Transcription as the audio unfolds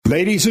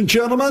Ladies and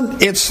gentlemen,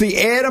 it's the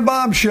Ed and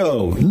Bob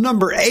Show,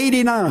 number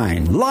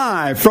 89,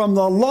 live from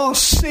the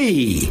Lost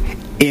Sea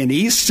in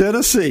East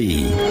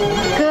Tennessee.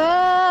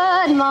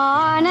 Good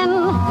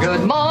morning.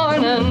 Good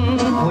morning.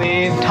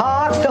 We've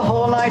talked the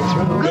whole night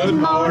through. Good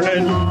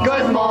morning.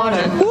 Good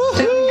morning. To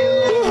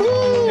you.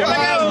 Here we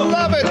go.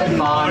 Love it. Good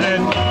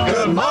morning.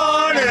 Good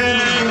morning.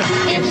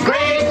 It's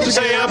great to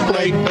Stay up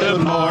late.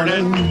 Good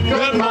morning.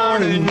 Good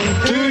morning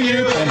to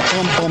you.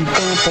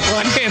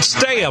 I can't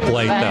stay up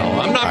late, though.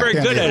 I'm not very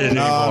good at it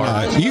anymore.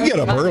 No. You get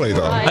up early,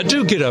 though. I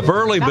do get up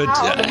early, but,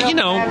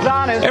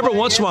 every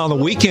once in a while on the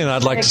weekend,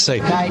 I'd like to say,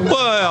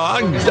 well,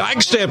 I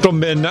can stay up till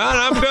midnight.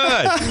 I'm good.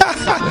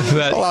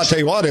 But, Well, I'll tell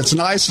you what, it's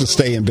nice to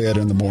stay in bed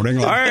in the morning.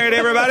 All right,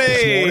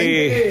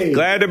 everybody.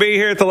 Glad to be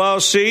here at the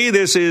Lost Sea.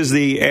 This is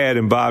the Ed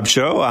and Bob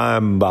Show.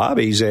 I'm Bob.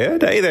 He's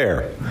Ed. Hey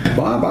there.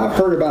 Bob, I've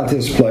heard about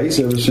this place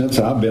ever since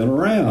I've been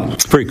around.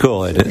 It's pretty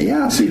cool, isn't it?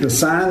 Yeah, I see the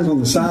signs on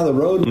the side of the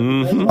road.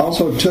 Mm-hmm. I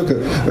also took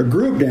a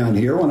group down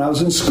here when I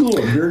was in school,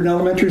 during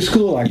elementary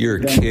school. You're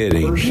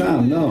kidding. First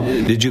time, no.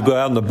 Did you go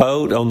out on the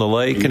boat, on the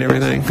lake and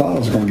everything? I thought I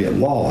was going to get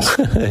lost.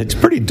 It's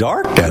pretty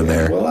dark down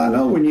there. Well, I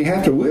know when you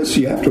have to whisk,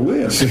 you have to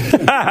whisk.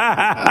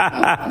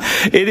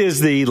 It is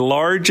the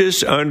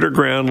largest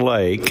underground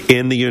lake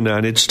in the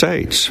United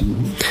States.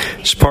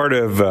 It's part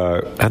of,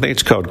 I think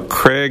it's called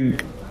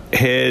Craig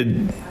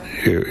Head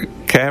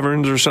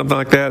Caverns or something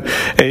like that.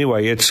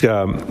 Anyway, it's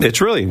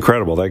really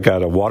incredible. They've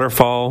got a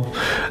waterfall,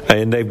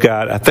 and they've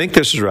got, I think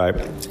this is right,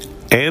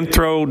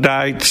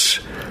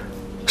 anthrodyites,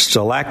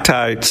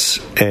 stalactites,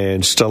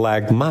 and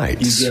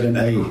stalagmites. You get an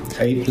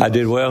A. I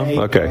did well? A+++.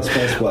 Okay.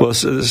 Well,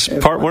 so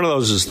one of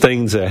those is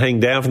things that hang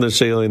down from the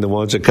ceiling, the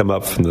ones that come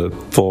up from the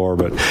floor.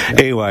 But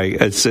anyway,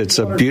 it's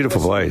a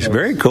beautiful place.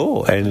 Very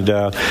cool. And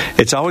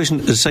it's always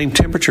the same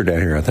temperature down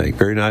here, I think.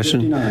 Very nice.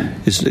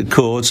 59. It's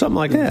cool. It's something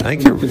like that.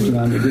 Thank you.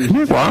 59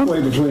 degrees.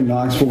 Halfway between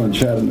Knoxville and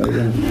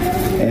Chattanooga.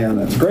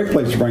 And it's a great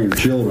place to bring your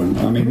children.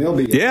 I mean, they'll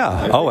be...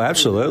 Yeah. Oh,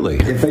 absolutely.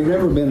 If they've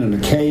never been in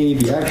a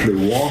cave, you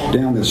actually walk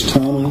down this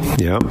tunnel.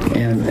 Yeah.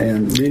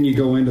 And then you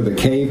go into the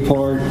cave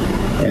part,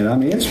 and I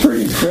mean, it's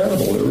pretty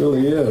incredible. It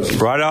really is.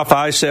 Right off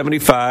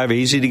I-75,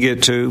 easy to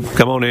get to.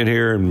 Come on in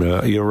here,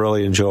 and you'll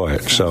really enjoy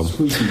it. So,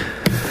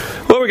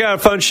 well, we got a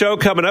fun show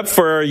coming up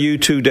for you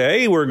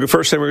today.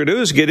 First thing we're going to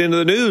do is get into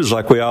the news,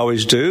 like we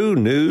always do.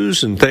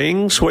 News and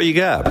things. What you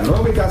got?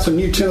 Well, we got some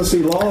new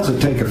Tennessee laws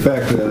that take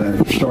effect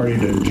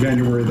starting in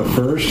January the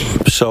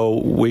 1st. So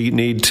we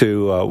need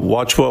to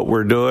watch what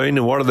we're doing.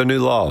 And what are the new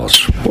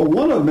laws? Well,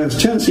 one of them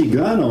is Tennessee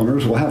gun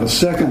owners will have a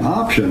second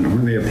option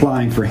when they're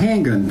applying for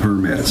handgun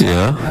permits.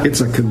 Yeah.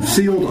 It's a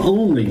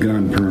concealed-only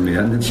gun permit,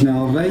 and it's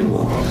now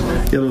available.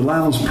 It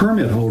allows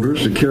permit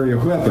holders to carry a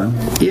weapon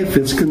if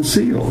it's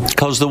concealed.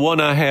 Because the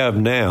one I have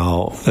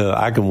now,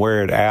 I can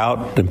wear it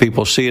out and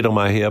people see it on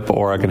my hip,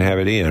 or I can have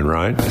it in,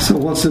 right? So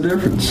what's the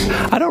difference?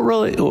 I don't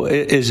really...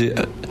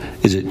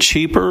 Is it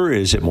cheaper?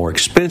 Is it more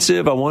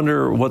expensive? I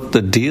wonder what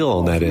the deal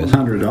on that is.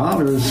 $100,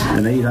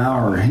 an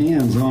 8-hour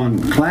hands-on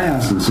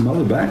class, and some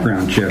other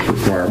background check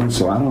requirements,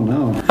 so I don't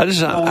know.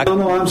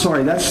 No, I'm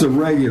sorry. That's the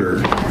regular.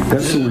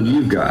 That's the one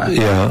you got.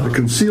 Yeah. The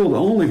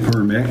concealed-only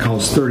permit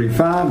costs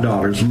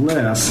 $35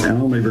 less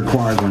and only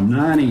requires a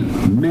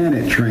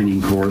 90-minute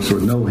training course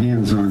with no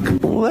hands-on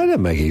component. Well, that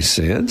doesn't make any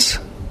sense.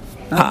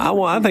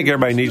 I think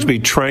everybody needs to be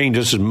trained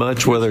just as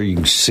much whether you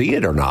can see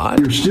it or not.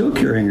 You're still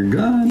carrying a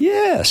gun.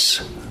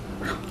 Yes.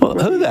 Well,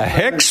 who the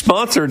heck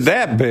sponsored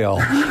that bill?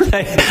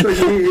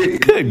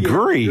 Good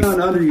grief. Gun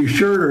under your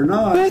shirt or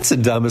not. That's the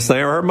dumbest thing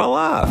I ever heard in my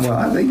life. Well,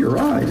 I think you're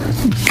right.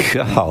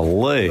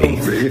 Golly.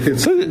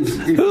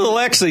 Who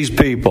elects these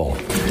people?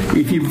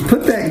 If you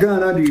put that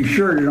gun under your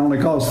shirt, it only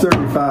costs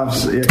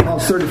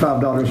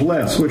 $35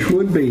 less, which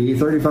would be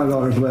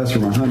 $35 less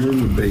from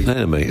 $100 would be. Wait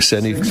a minute,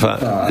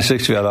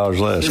 $65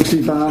 less.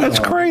 $65. That's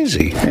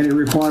crazy. And it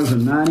requires a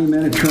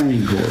 90-minute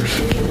training course.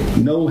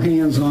 No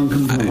hands-on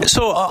component.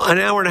 So an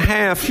hour and a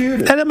half,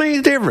 that doesn't make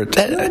a difference.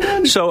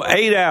 So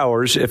 8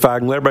 hours, if I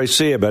can let everybody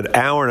see it, but an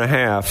hour and a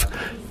half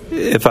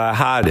if I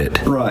hide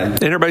it. Right.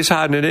 And everybody's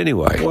hiding it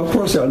anyway. Well, of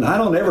course, I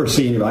don't ever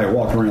see anybody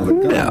walking around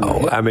with a gun.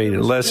 No, I mean,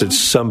 unless it's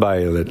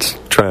somebody that's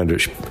trying to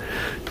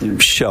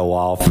show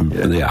off,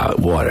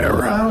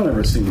 whatever. I don't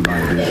ever see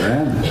anybody do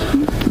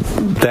that.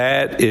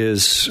 That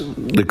is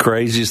the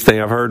craziest thing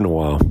I've heard in a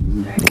while.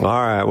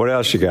 All right, what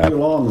else you got? New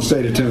law in the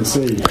state of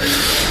Tennessee.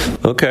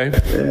 Okay.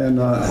 And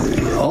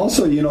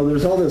also,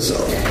 there's all this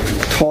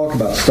talk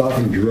about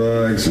stopping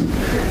drugs and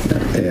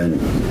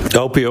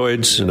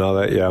opioids and all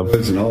that, yeah.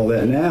 And all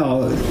that.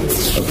 Now, a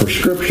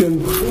prescription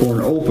for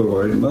an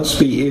opioid must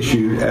be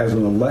issued as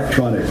an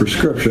electronic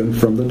prescription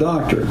from the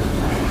doctor.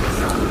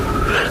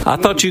 I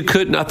thought you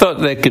couldn't. I thought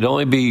they could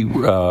only be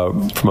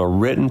from a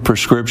written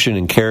prescription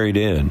and carried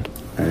in.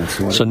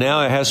 So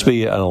now it has to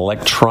be an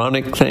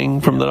electronic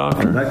thing from the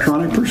doctor? An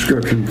electronic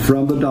prescription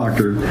from the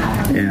doctor.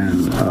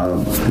 And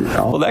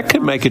well, that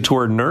could make it to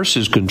where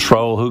nurses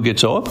control who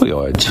gets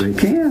opioids. They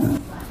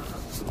can.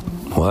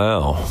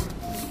 Wow.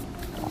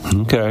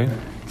 Okay.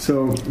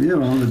 So,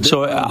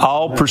 so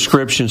all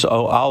prescriptions,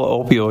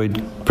 all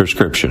opioid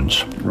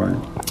prescriptions. Right.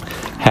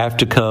 have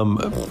to come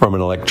from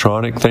an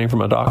electronic thing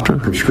from a doctor?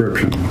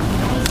 Prescription.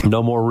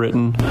 No more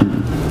written?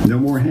 No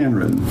more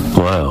handwritten.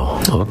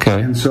 Wow.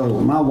 Okay. And so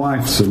my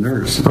wife's a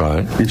nurse.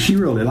 Right. And she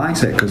really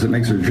likes that because it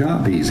makes her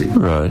job easy.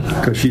 Right.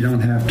 Because she don't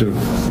have to,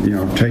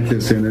 take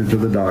this in to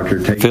the doctor,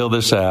 fill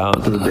this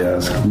out to the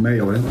desk,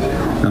 mail it.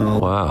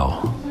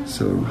 Wow.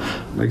 So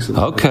makes it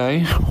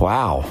okay.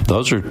 Wow.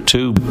 Those are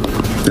two.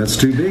 That's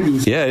two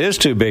biggies. Yeah, it is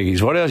two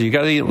biggies. What else?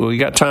 We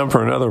got time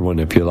for another one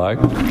if you like.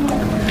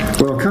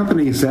 Well,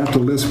 companies have to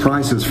list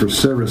prices for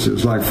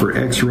services like for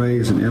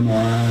X-rays and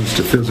MRIs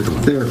to physical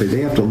therapy.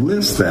 They have to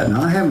list that.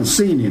 Now, I haven't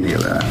seen any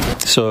of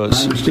that. So I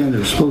understand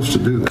they're supposed to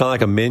do that. Kind of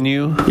like a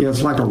menu? Yeah,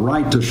 it's like a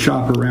right to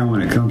shop around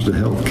when it comes to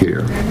health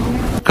care.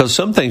 Because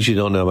some things you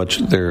don't know how much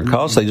they're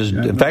cost.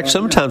 In fact,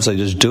 sometimes they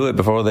just do it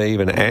before they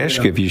even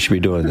ask you if you should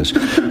be doing this.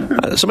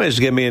 Somebody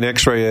just gave me an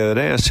X-ray the other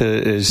day. I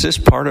said, "Is this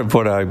part of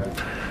what I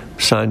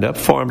signed up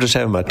for? I'm just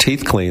having my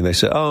teeth cleaned." They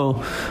said,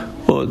 "Oh,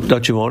 well,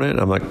 don't you want it?"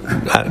 I'm like,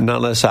 "Not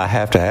unless I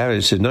have to have it."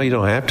 He said, "No, you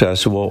don't have to." I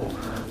said, "Well,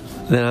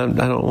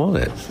 then I don't want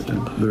it.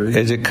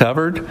 Is it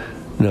covered?"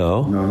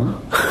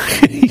 No.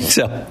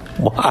 So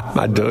why am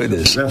I doing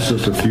this? That's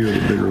just a few of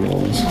the bigger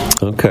laws.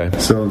 Okay.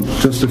 So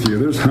just a few.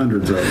 There's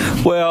hundreds of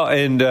them. Well,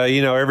 and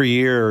every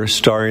year,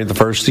 starting at the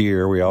first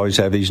year, we always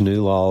have these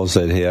new laws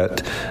that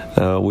hit.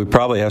 We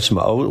probably have some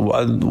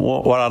old.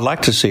 What I'd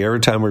like to see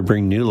every time we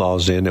bring new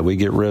laws in, that we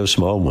get rid of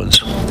some old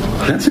ones.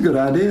 That's a good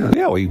idea.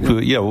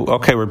 Yeah,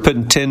 okay, we're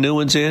putting 10 new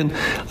ones in.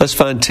 Let's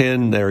find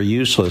 10 that are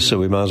useless, so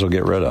we might as well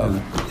get rid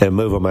of and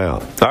move them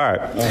out. All right.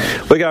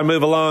 We got to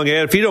move along,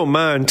 Ed. If you don't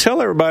mind,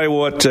 tell everybody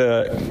what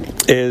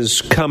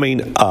is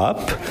coming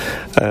up,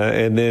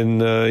 and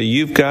then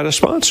you've got a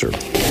sponsor.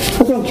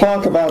 We're going to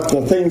talk about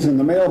the things in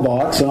the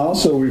mailbox, and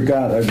also we've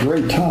got a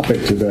great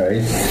topic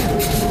today.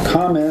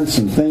 Comments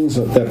and things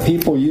that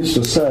people used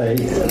to say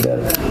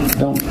that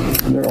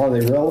are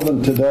they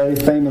relevant today?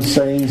 Famous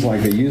sayings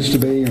like they used to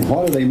be, and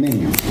what do they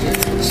mean?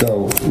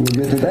 So we'll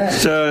get to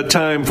that. It's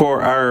time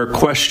for our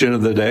question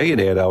of the day,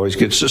 and Ed always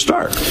gets to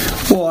start.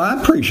 Well,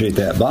 I appreciate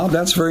that, Bob.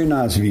 That's very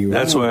nice of you.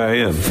 That's why I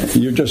am.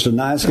 You're just a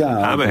nice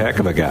guy. I'm a heck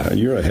of a guy.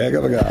 You're a heck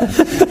of a guy.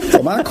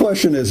 Well, my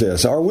question is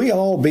this. Are we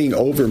all being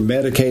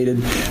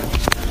over-medicated?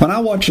 When I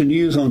watch the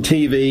news on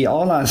TV,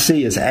 all I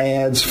see is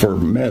ads for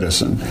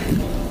medicine.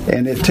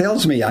 And it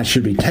tells me I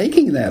should be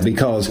taking that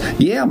because,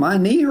 my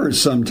knee hurts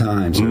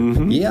sometimes.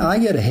 Mm-hmm. Yeah, I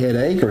get a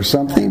headache or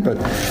something, but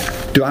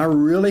do I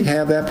really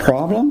have that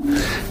problem?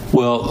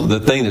 Well, the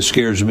thing that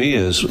scares me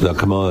is they'll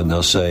come on and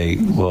they'll say,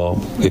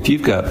 well, if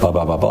you've got blah,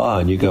 blah, blah, blah,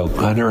 and you go,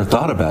 I never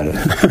thought about it.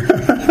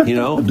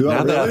 Now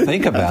that I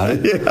think about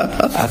it,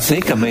 I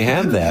think I may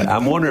have that.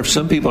 I'm wondering if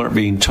some people aren't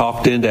being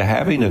talked into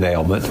having an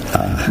ailment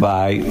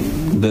by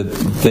the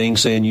thing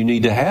saying you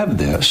need to have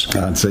this.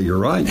 I'd say you're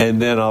right. And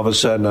then all of a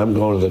sudden I'm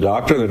going to the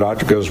doctor, and the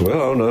doctor goes, well,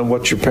 I don't know,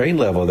 what's your pain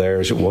level there?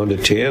 Is it 1 to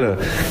 10?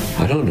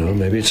 I don't know,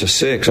 maybe it's a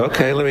 6.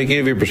 Okay, let me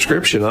give you a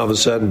prescription. All of a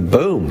sudden,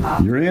 boom.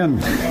 You're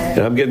in.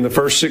 And I'm getting the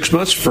first 6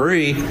 months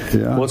free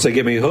once they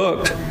get me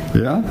hooked.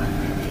 Yeah.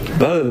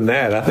 But other than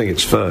that, I think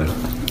it's fun.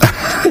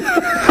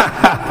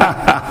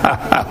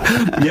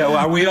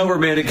 Are we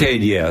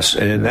over-medicated? Yes.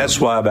 And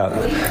that's why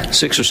about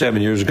 6 or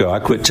 7 years ago, I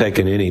quit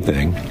taking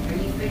anything.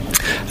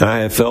 And I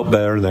have felt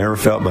better than I ever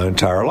felt my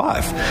entire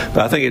life.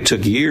 But I think it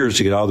took years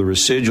to get all the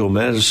residual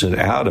medicine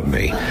out of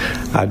me.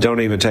 I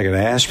don't even take an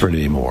aspirin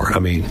anymore. I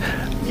mean,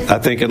 I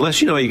think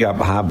unless you got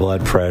high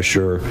blood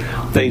pressure,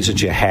 things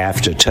that you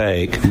have to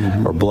take,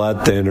 or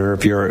blood thinner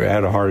if you're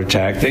had a heart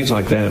attack, things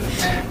like that,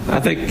 I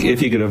think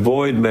if you could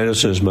avoid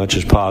medicine as much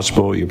as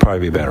possible, you'd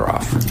probably be better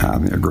off. I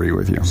agree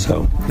with you.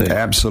 So,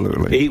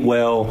 absolutely. Eat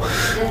well,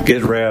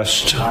 get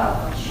rest,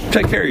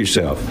 take care of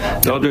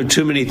yourself. Don't do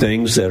too many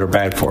things that are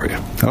bad for you.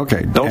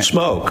 Okay. Don't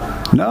smoke.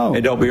 No.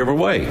 And don't be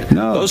overweight.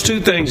 No. Those two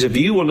things, if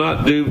you will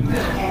not do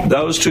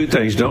those two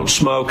things, don't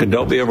smoke and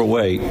don't be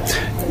overweight,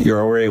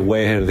 you're already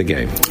way ahead of the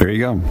game. There you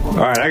go. All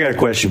right, I got a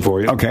question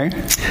for you. Okay.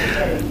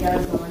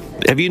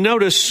 Have you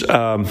noticed,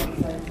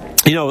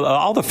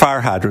 all the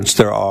fire hydrants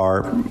there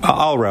are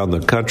all around the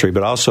country,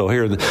 but also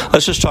here,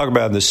 let's just talk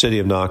about in the city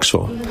of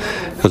Knoxville,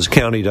 because the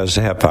county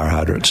doesn't have fire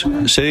hydrants.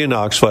 The city of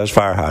Knoxville has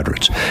fire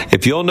hydrants.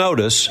 If you'll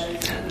notice,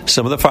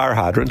 some of the fire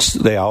hydrants,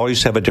 they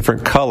always have a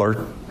different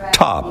color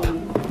top.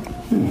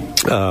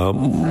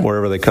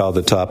 Wherever they call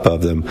the top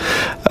of them.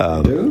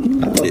 I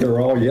thought they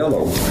were all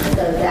yellow.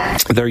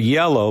 They're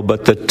yellow,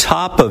 but the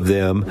top of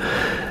them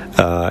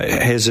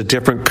has a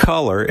different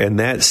color, and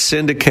that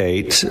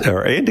indicates the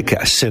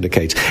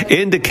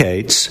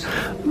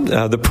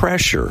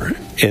pressure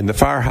in the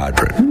fire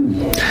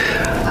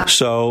hydrant.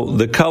 So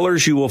the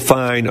colors you will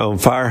find on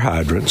fire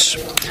hydrants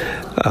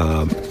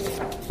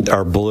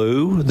are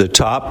blue, the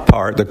top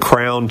part, the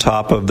crown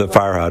top of the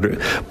fire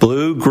hydrant,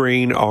 blue,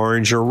 green,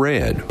 orange, or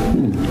red.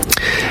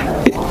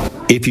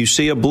 If you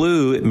see a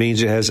blue, it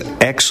means it has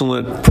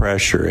excellent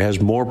pressure. It has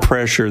more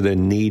pressure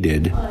than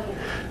needed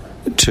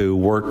to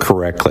work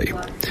correctly.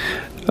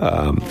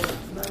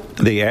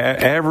 the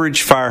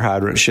average fire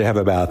hydrant should have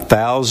about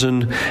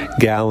 1,000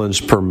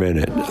 gallons per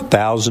minute,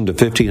 1,000 to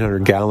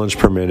 1,500 gallons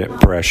per minute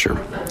pressure.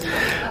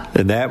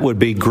 And that would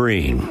be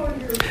green.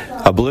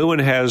 A blue one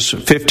has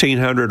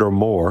 1,500 or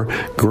more.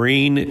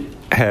 Green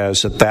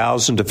has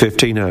 1,000 to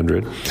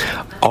 1,500.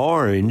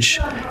 Orange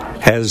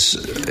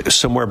has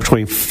somewhere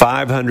between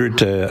 500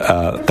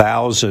 to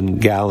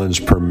 1,000 gallons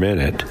per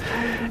minute.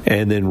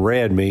 And then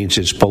red means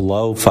it's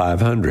below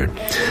 500.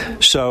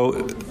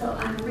 So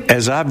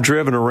as I've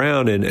driven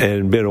around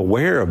and been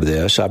aware of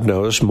this, I've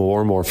noticed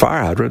more and more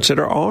fire hydrants that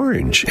are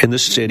orange in the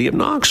city of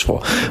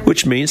Knoxville,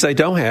 which means they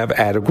don't have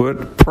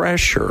adequate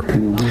pressure.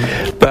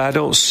 But I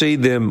don't see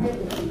them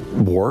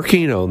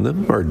working on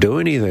them or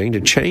doing anything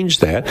to change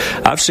that.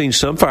 I've seen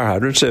some fire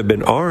hydrants that have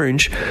been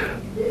orange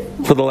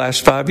for the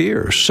last 5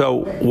 years.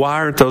 So why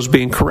aren't those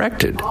being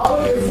corrected?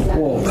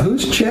 Well,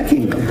 who's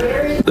checking them?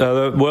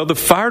 The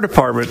fire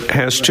department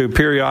has to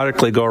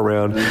periodically go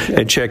around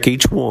and check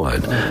each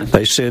one.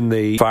 They send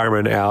the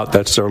firemen out.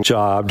 That's their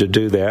job to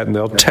do that, and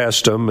they'll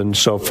test them and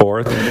so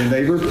forth. And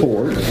they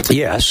report.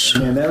 Yes.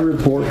 And that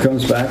report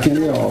comes back in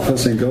the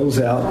office and goes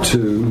out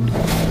to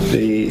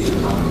the...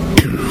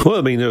 Well,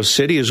 I mean, the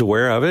city is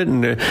aware of it,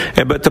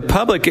 but the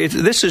public,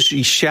 this is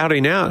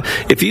shouting out.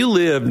 If you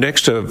live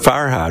next to a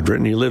fire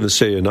hydrant and you live in the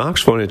city of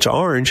Knoxville and it's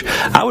orange,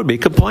 I would be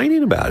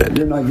complaining about it.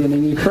 You're not getting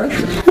any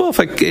pressure. Well,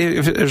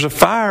 if there's a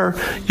fire,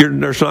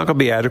 there's not going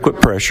to be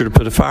adequate pressure to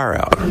put a fire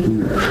out.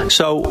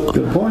 So,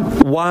 good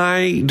point.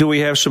 Why do we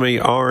have so many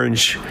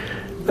orange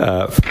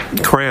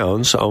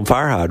crowns on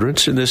fire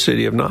hydrants in the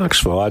city of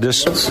Knoxville?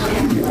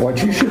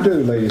 What you should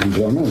do, ladies and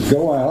gentlemen, is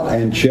go out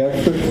and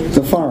check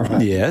the fire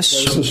hydrant.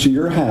 Yes. Closest to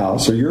your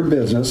house or your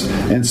business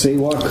and see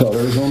what color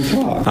is on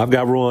top. I've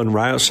got one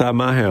right outside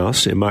my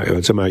house.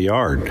 It's in my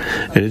yard,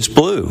 and it's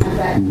blue.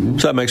 Mm-hmm.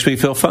 So that makes me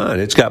feel fine.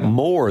 It's got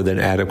more than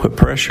adequate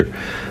pressure.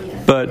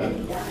 But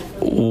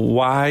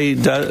why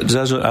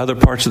doesn't other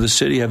parts of the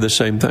city have the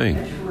same thing?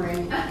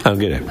 I don't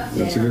get it.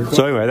 That's a good question.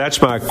 So anyway,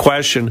 that's my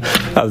question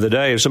of the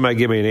day. If somebody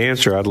give me an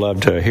answer, I'd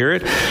love to hear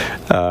it.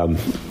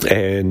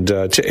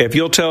 If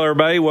you'll tell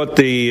everybody what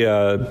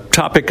the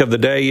topic of the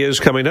day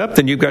is coming up,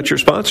 then you've got your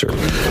sponsor.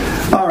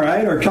 All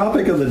right. Our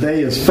topic of the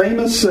day is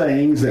famous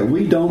sayings that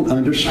we don't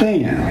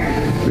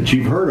understand, but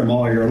you've heard them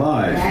all your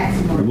life.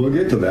 And we'll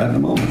get to that in a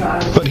moment.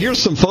 But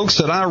here's some folks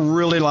that I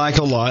really like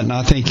a lot, and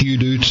I think you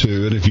do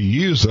too. And if you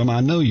use them,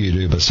 I know you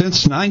do. But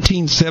since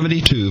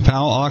 1972,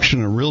 Powell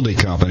Auction and Realty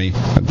Company,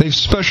 they've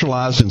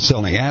specialized in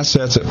selling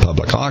assets at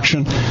public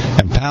auction,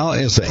 and Powell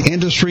is the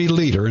industry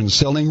leader in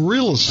selling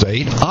real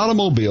estate,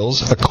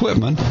 automobiles,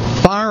 equipment,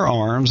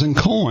 firearms, and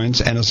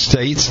coins, and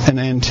estates and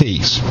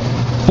antiques.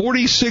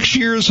 46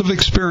 years of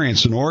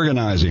experience in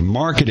organizing,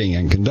 marketing,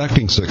 and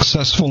conducting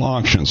successful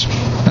auctions.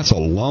 That's a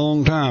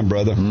long time,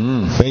 brother.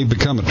 They've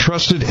become a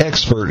trusted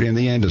expert in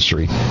the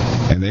industry,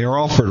 and they are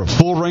offered a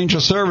full range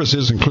of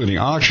services, including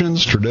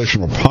auctions,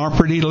 traditional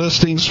property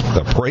listings,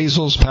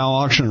 appraisals. Powell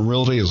Auction and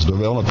Realty has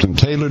developed and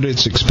tailored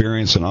its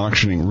experience in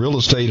auctioning real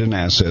estate and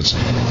assets,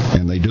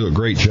 and they do a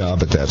great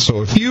job at that.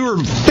 So if you're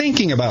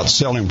thinking about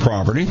selling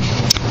property,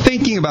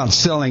 thinking about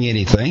selling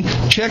anything,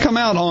 check them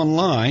out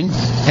online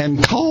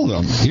and call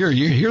them.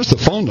 Here's the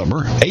phone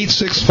number,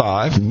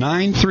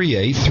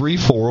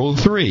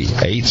 865-938-3403,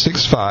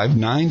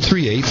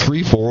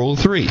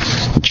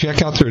 865-938-3403.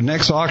 Check out their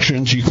next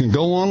auctions. You can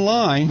go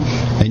online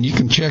and you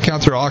can check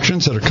out their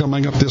auctions that are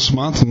coming up this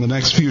month in the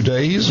next few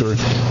days, or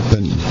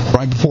then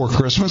right before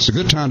Christmas. A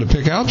good time to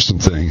pick out some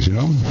things, you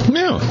know.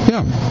 Yeah.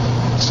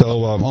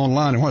 So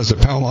online, what is it,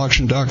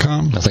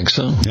 PowellAuction.com? I think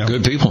so. Yeah.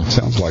 Good people.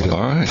 Sounds like it.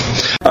 All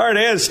right,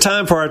 Ed, it's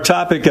time for our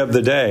topic of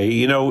the day.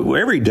 You know,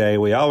 every day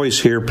we always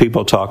hear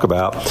people talk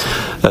about,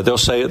 they'll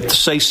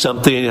say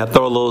something, I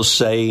throw a little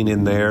saying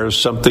in there,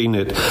 something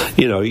that,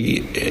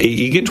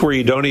 you get to where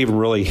you don't even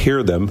really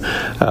hear them.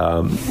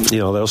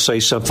 They'll say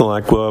something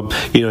like, well,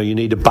 you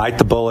need to bite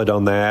the bullet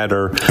on that,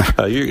 or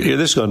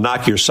this is going to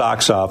knock your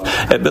socks off.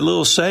 But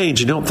little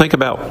sayings, you don't think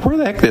about, where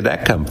the heck did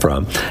that come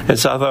from? And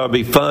so I thought it would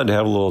be fun to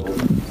have a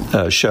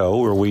little show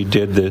where we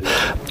did the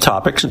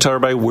topics and tell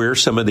everybody where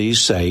some of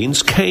these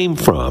sayings came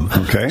from.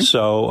 Okay.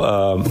 So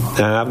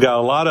and I've got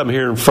a lot of them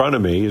here in front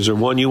of me. Is there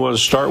one you want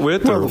to start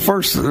with? Well,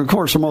 first, of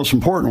course, the most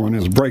important one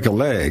is break a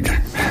leg.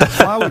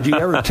 Why would you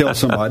ever tell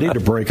somebody to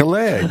break a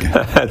leg?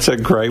 That's a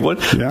great one.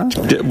 Yeah.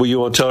 Will you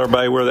want to tell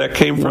everybody where that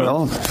came from?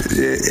 Well,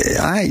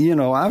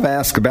 I've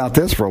asked about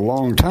this for a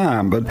long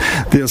time, but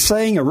the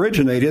saying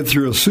originated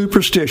through a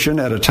superstition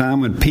at a time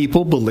when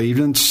people believed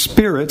in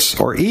spirits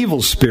or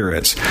evil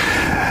spirits.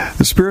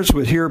 The spirits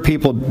would hear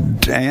people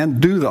and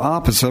do the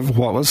opposite of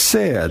what was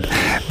said.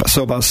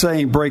 So by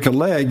saying break a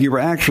leg, you were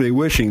actually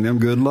wishing them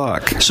good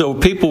luck. So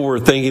people were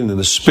thinking that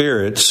the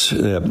spirits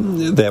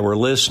that were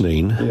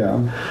listening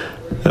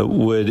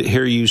would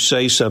hear you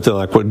say something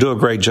like, well, do a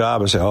great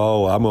job, and say,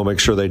 oh, I'm going to make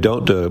sure they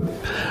don't do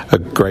a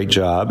great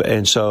job.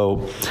 And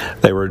so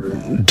they were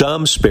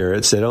dumb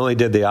spirits that only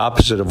did the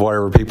opposite of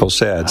whatever people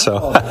said.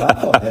 So I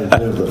thought it had to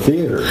do with the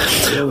theater.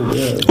 I really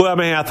did. Well, I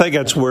mean, I think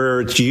that's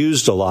where it's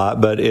used a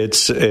lot, but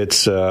it's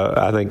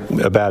I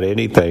think about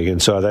anything.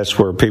 And so that's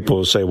where people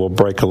will say, well,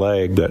 break a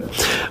leg. But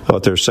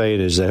what they're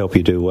saying is they help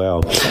you do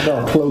well. How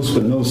about close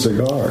but no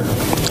cigar?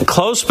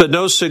 Close but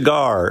no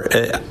cigar.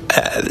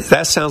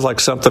 That sounds like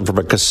something from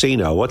a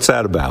casino. What's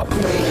that about?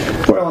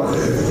 Well,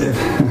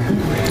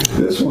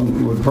 this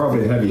one would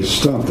probably have you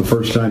stumped the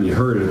first time you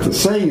heard it. The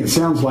saying, it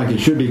sounds like it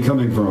should be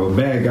coming from a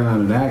bad guy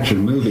in an action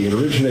movie. It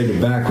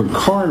originated back when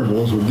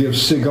carnivals would give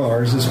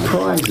cigars as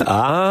prizes.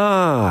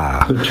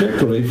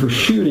 Particularly for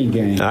shooting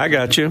games. I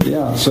got you.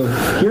 Yeah, so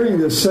hearing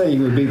this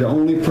saying would be the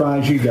only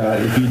prize you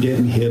got if you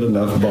didn't hit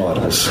enough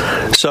bottles.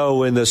 So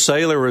when the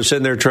sailor was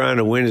sitting there trying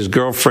to win his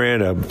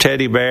girlfriend a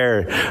teddy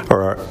bear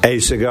or a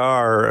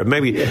cigar, or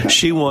maybe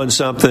she won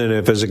something.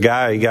 If as a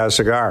guy, he got a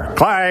cigar.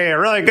 Clay,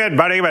 you're really good,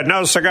 buddy, but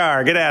no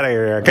cigar. Get out of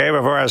here, okay,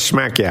 before I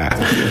smack you. All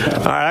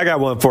right, I got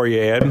one for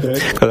you, Ed,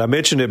 because I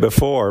mentioned it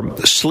before.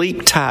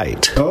 Sleep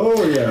tight.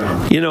 Oh,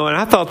 yeah. You know, and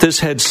I thought this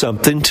had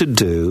something to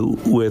do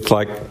with,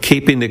 like,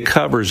 keeping the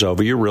covers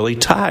over you really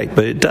tight,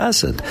 but it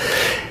doesn't.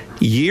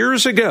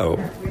 Years ago,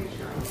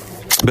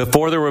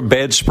 before there were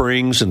bed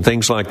springs and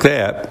things like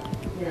that,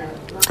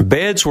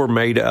 beds were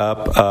made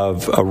up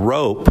of a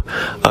rope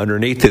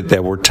underneath it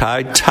that were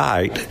tied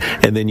tight,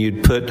 and then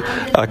you'd put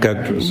like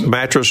a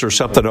mattress or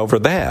something over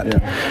that.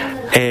 Yeah.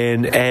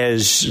 And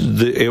as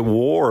it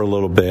wore a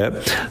little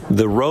bit,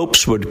 the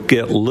ropes would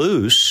get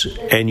loose,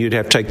 and you'd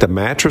have to take the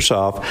mattress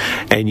off,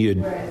 and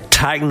you'd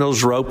tighten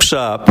those ropes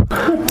up,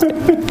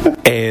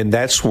 and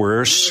that's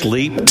where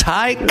sleep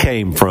tight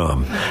came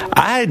from.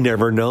 I had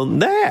never known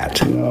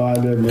that. No, I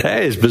didn't.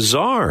 That is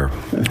bizarre.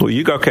 Well,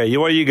 you okay?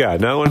 What do you got?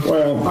 No one?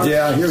 Well,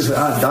 yeah.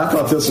 I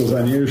thought this was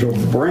unusual.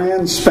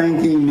 Brand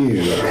spanking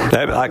new.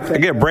 I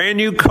get a brand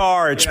new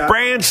car. It's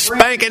brand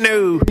spanking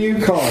new.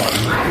 New car.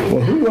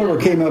 Well, whoever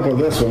came up with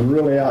this one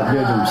really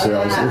outdid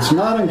themselves. It's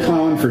not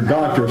uncommon for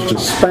doctors to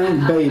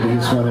spank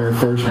babies when they're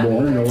first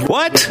born in order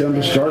What? to get them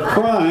to start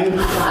crying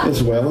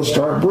as well as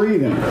start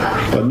breathing.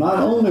 But not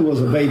only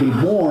was a baby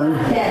born,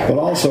 but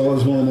also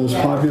was one of the most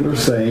popular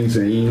sayings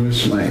in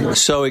English language.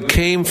 So it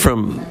came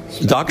from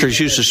doctors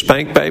used to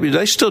spank babies.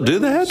 They still do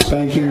that?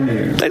 Spanking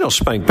new. They don't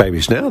spank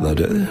babies now, though,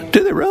 do they?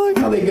 Do they really?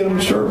 How they get them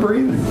to start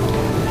breathing?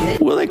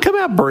 Well, they come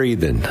out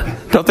breathing.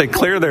 Don't they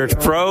clear their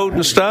throat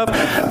and stuff?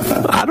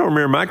 I don't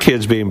remember my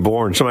kids being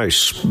born.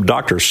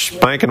 Doctor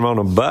spanking them on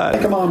the butt.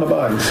 Take them on the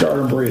butt and start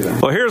them breathing.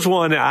 Well, here's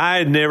one I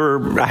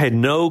had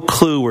no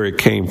clue where it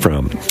came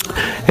from.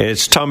 And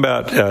it's talking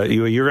about,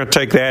 you're going to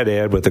take that,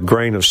 Ed, with a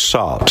grain of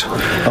salt.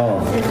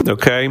 Oh.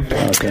 Okay?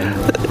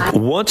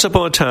 Once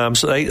upon a time,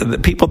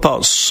 people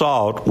thought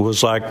salt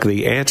was like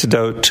the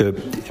antidote to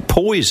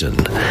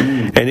poison.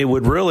 And it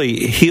would really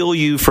heal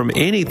you from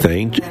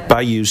anything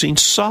by using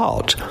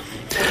salt.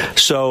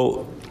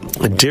 So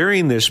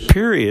during this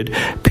period,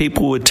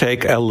 people would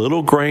take a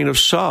little grain of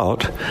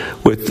salt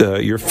with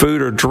your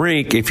food or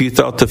drink if you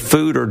thought the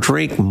food or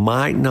drink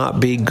might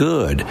not be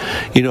good.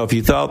 You know, if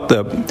you thought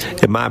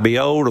it might be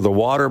old or the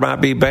water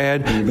might be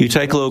bad, you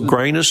take a little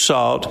grain of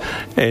salt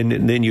and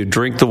then you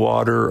drink the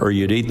water or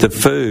you'd eat the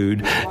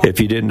food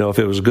if you didn't know if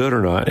it was good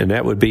or not, and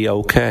that would be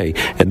okay.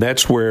 And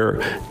that's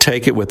where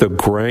take it with a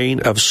grain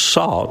of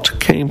salt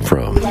came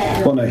from.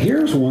 Well, now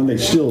here's one they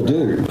still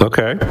do.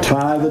 Okay.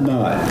 Tie the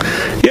knot.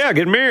 Yeah,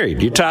 get married.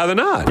 You tie the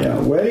knot. Yeah,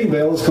 wedding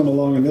bells come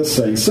along in this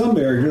saying. Some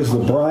marriages, the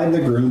bride and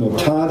the groom will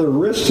tie their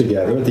wrists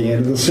together at the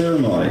end of the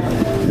ceremony.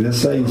 And this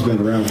saying's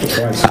been around for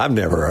quite some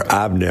time.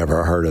 I've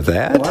never heard of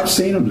that. Well, I've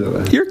seen them do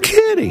it. You're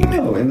kidding.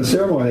 No, in the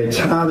ceremony, they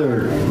tie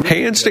their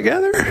hands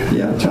together?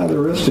 Yeah, tie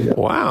their wrists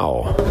together.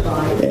 Wow.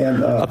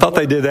 And I thought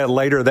they did that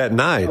later that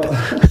night.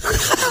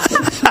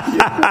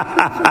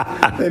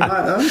 They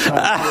might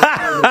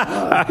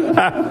untie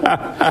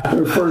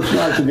their first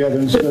night together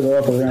instead of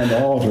up around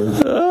the altar.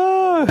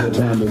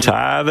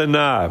 Tie the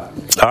knot.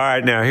 All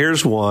right, now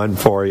here's one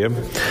for you.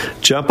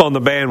 Jump on the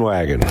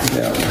bandwagon.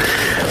 Yeah.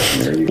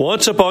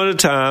 Once upon a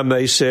time,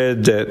 they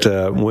said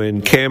that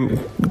when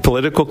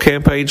political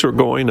campaigns were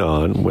going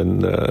on, when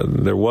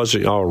there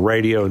wasn't all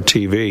radio and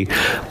TV,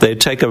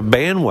 they'd take a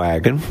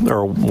bandwagon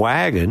or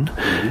wagon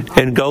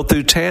and go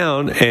through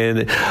town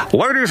and,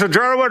 ladies and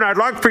gentlemen, I'd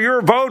like for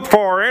your vote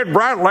for Ed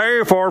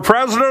Brantley for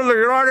President of the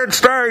United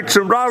States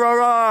and blah, blah,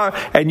 blah.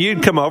 And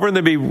you'd come over and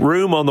there'd be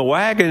room on the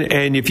wagon,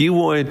 and if you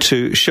wanted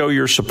to show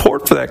your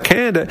support for that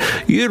candidate,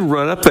 you'd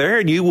run up there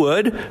and you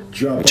would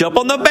jump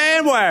on the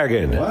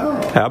bandwagon.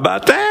 Wow. How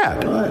about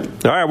that?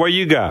 All right, what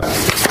you got?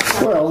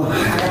 Well,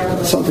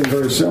 something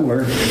very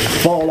similar.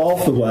 Fall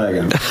off the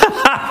wagon.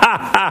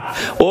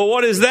 Well,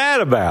 what is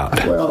that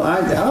about? Well,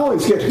 I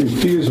always get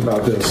confused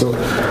about this. So,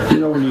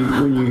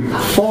 when you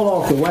fall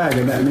off the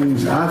wagon,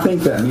 I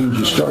think that means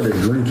you started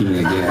drinking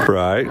again.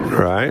 Right.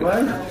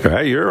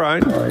 You're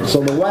right. All right.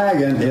 So the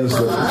wagon is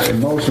the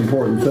most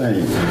important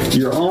thing.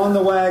 You're on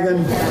the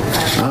wagon.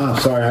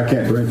 Sorry, I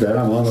can't drink that.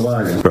 I'm on the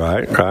wagon.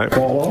 Right.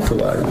 Fall off the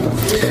wagon.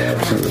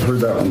 I've heard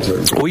that one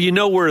too. Well, you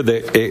know where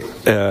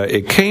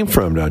it came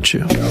from, don't you?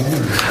 No.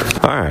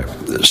 All right.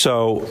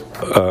 So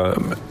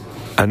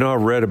I know I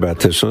read about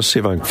this. Let's see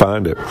if I can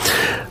find it.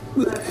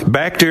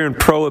 Back during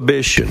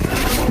Prohibition,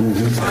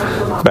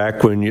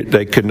 back when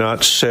they could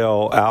not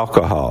sell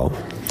alcohol,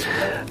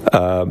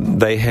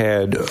 they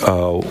had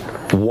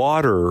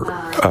water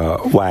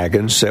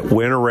wagons that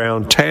went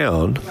around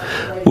town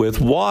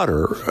with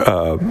water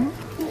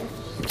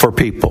for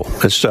people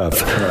and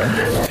stuff.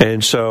 Right.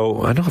 And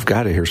so, I know I've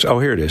got it here. Oh,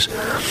 here it is.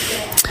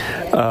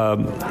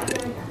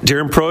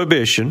 During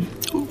Prohibition,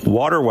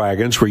 water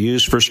wagons were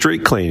used for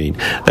street cleaning.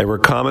 They were a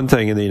common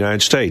thing in the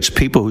United States.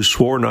 People who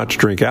swore not to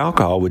drink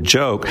alcohol would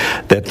joke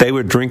that they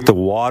would drink the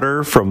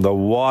water from the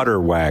water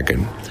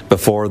wagon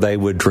before they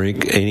would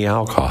drink any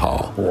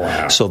alcohol.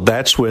 Wow. So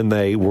that's when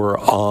they were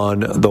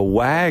on the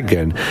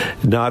wagon.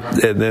 And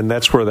then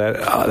that's where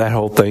that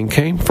whole thing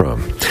came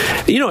from.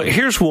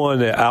 Here's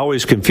one that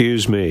always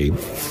confused me,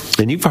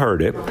 and you've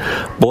heard it.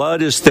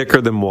 Blood is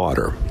thicker than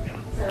water.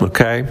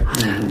 Okay?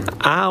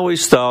 I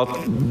always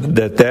thought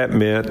that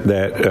meant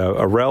that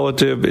a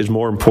relative is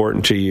more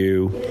important to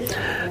you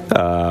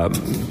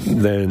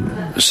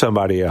than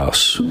somebody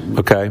else.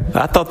 Okay?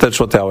 I thought that's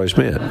what that always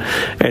meant.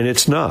 And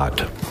it's not.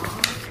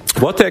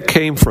 What that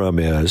came from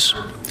is,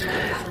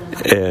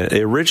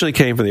 it originally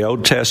came from the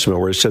Old Testament,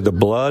 where it said the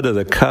blood of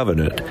the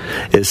covenant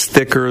is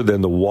thicker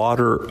than the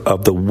water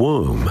of the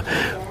womb.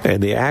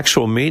 And the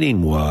actual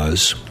meaning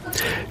was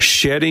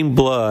shedding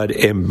blood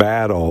in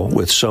battle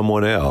with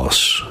someone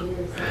else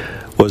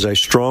was a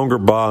stronger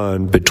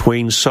bond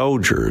between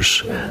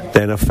soldiers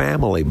than a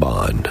family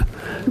bond,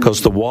 because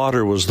the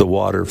water was the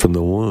water from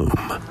the womb.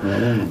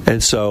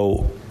 And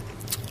so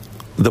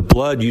the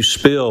blood you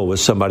spill with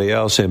somebody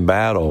else in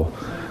battle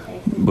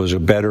was a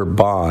bigger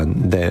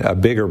bond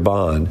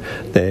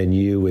than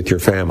you with your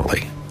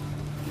family.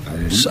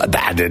 So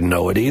I didn't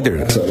know it either.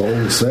 That's an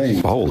old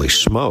saying. Holy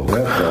smoke!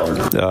 Let's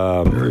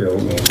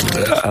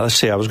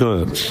see. I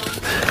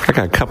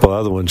got a couple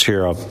other ones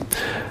here. I'll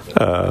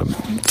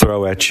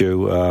throw at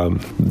you.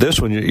 This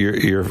one,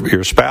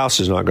 your spouse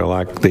is not going to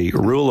like. The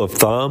rule of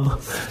thumb.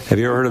 Have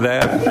you ever heard of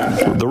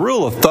that? The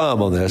rule of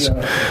thumb on this.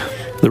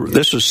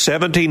 This was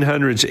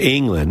 1700s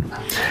England.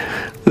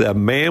 The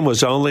man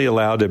was only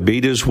allowed to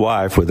beat his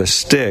wife with a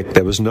stick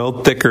that was no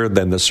thicker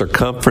than the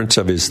circumference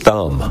of his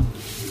thumb.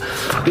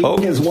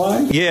 Beating his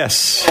wife?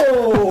 Yes.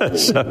 Oh.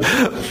 So,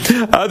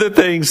 other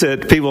things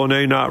that people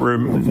may not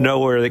know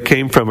where they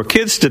came from. Or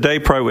kids today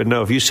probably would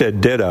know if you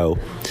said ditto,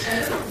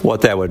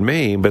 what that would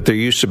mean. But there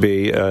used to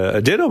be a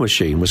ditto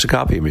machine, was a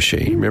copy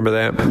machine. Remember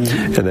that?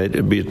 Mm-hmm.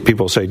 And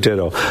people say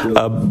ditto.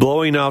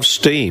 Blowing off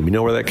steam. You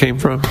know where that came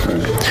from?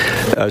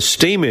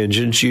 Steam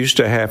engines used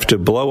to have to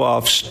blow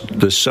off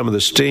some of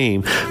the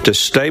steam to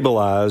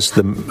stabilize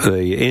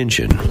the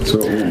engine.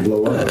 So it won't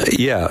blow up?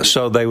 Yeah,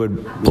 so they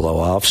would blow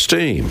off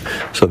steam.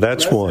 So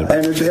that's one.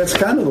 And that's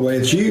kind of the way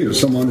it's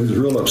used. Someone who's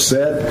real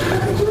upset,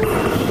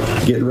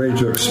 getting ready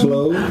to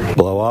explode.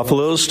 Blow off a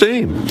little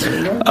steam.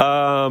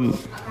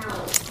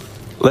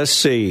 Let's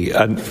see.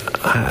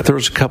 There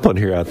was a couple in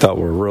here I thought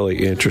were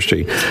really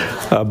interesting.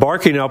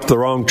 Barking up the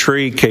wrong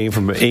tree came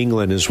from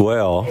England as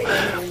well,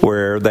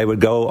 where they would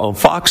go on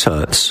fox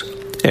hunts.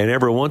 And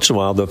every once in a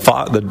while,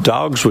 the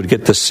dogs would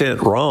get the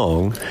scent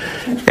wrong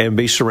and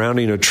be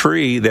surrounding a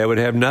tree that would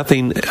have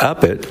nothing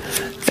up it.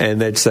 And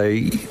they'd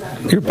say,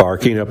 "You're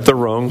barking up the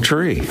wrong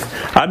tree."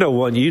 I know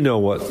one. You know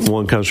what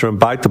one comes from.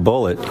 Bite the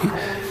bullet.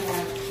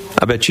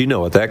 I bet you know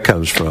what that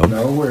comes from.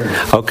 Nowhere.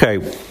 Okay.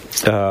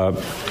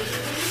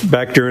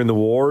 Back during the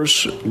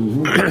wars,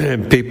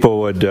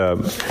 people would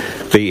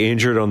be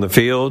injured on the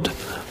field.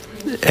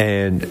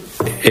 And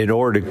in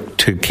order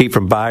to keep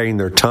from biting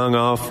their tongue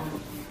off,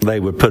 they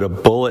would put a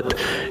bullet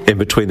in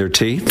between their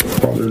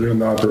teeth. While they're doing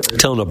the operation.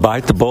 Tell them to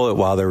bite the bullet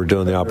while they were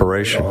doing the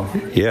operation.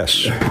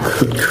 Yes.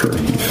 Good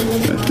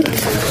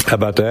grief. How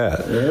about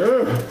that?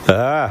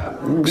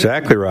 Yeah.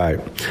 Exactly right.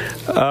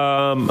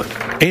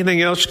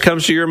 Anything else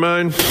comes to your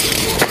mind?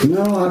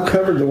 No, I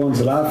covered the ones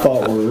that I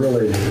thought were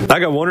really...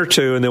 I got one or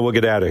two, and then we'll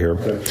get out of here.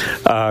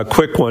 Okay.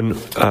 Quick one.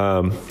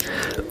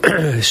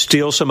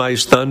 Steal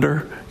somebody's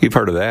thunder. You've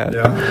heard of that.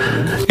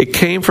 Yeah. It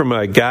came from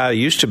a guy who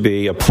used to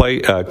be a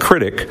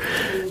critic,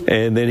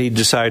 and then he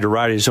decided to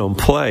write his own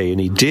play, and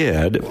he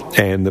did,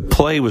 and the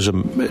play was a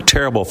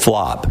terrible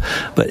flop.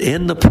 But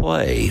in the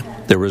play,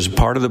 there was a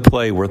part of the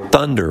play where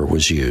thunder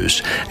was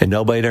used, and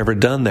nobody had ever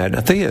done that in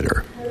a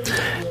theater.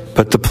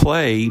 But the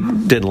play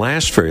didn't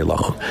last very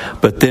long.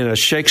 But then a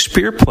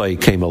Shakespeare play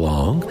came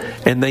along,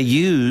 and they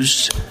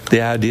used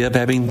the idea of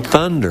having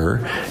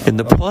thunder in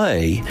the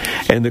play,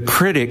 and the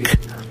critic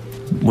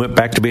went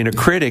back to being a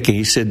critic, and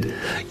he said,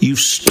 "You've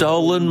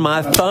stolen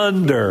my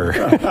thunder."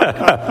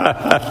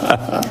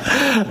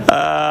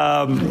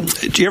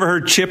 Did you ever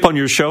heard chip on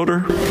your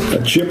shoulder?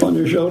 A chip on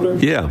your shoulder?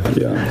 Yeah.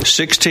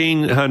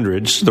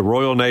 1600s, the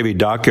Royal Navy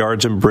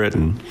dockyards in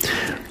Britain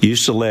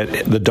used to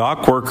let the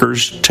dock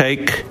workers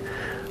take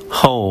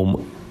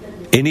home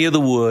any of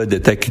the wood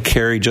that they could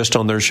carry just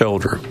on their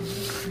shoulder.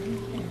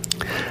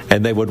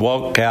 And they would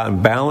walk out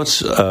and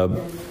balance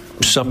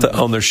something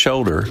on their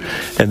shoulder,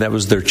 and that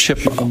was their chip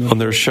on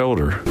their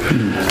shoulder.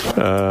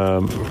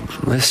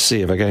 Let's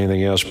see if I got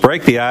anything else.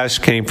 Break the ice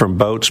came from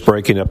boats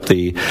breaking up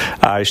the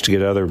ice to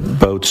get other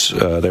boats.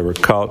 They were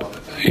caught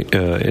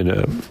in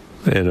a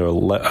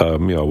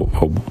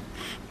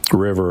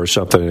river or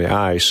something in the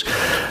ice.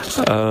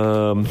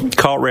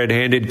 Caught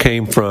red-handed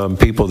came from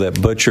people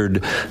that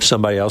butchered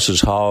somebody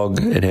else's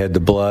hog and had the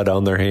blood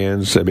on their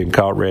hands. They've been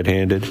caught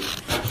red-handed.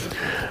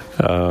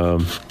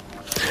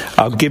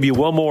 I'll give you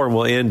one more and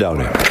we'll end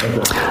on it.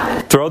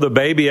 Throw the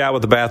baby out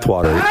with the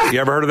bathwater. You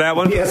ever heard of that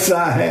one? Yes,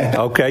 I have.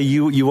 Okay,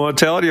 you want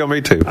to tell it or you want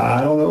me to?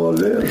 I don't know what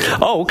it is.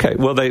 Oh, okay.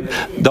 Well,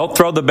 don't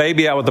throw the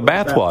baby out with the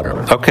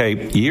bathwater.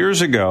 Okay,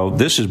 years ago,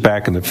 this is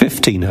back in the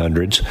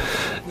 1500s,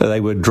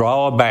 they would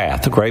draw a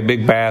bath, a great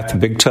big bath, a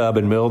big tub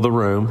in the middle of the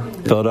room,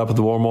 fill it up with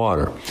warm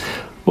water.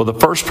 Well, the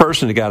first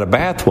person that got a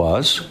bath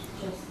was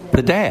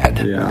the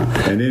dad. Yeah,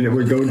 and then it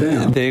would go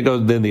down.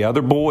 Then the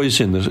other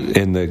boys in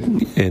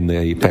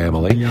the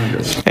family,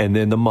 and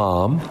then the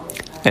mom,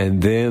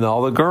 and then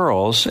all the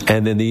girls,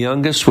 and then the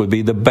youngest would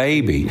be the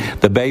baby.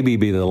 The baby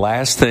would be the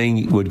last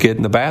thing would get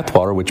in the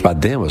bathwater, which by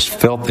then was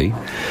filthy.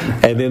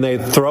 And then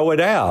they'd throw it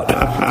out,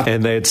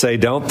 and they'd say,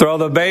 "Don't throw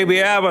the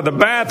baby out with the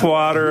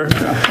bathwater."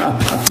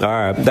 All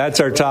right, that's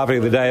our topic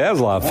of the day. That was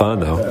a lot of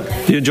fun, though.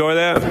 You enjoy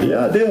that?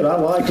 Yeah, I did. I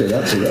liked it.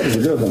 That was a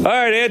good one. All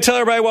right, Ed, tell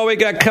everybody what we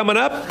got coming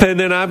up, and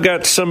then I've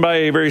got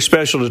somebody very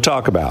special to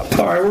talk about.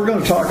 All right, we're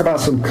going to talk about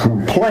some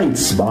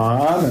complaints,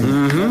 Bob,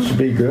 and that should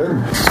be good.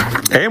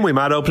 And we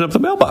might open up the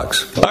mailbox.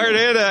 All right,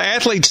 Ed,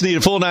 athletes need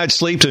a full night's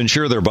sleep to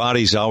ensure their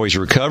bodies always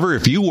recover.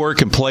 If you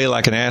work and play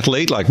like an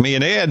athlete like me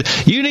and Ed,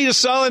 you need a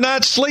solid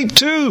night's sleep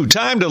too.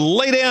 Time to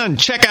lay down.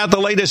 Check out the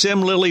latest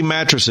M. Lily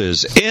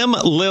mattresses. M.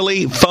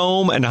 Lily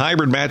foam and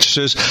hybrid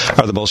mattresses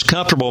are the most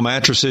comfortable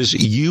mattresses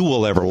you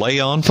will ever lay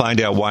on.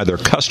 Find out why their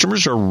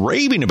customers are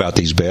raving about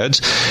these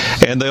beds,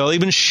 and they'll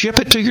even ship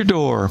it to your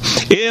door.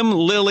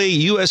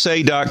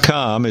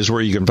 MLilyUSA.com is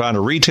where you can find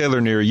a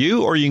retailer near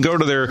you, or you can go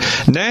to their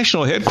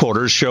national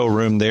headquarters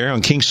showroom there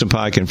on Kingston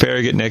Pike and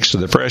Farragut next to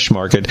the Fresh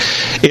Market.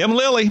 M.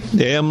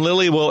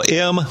 Lily will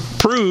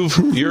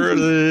improve your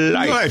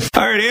life.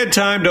 All right, Ed,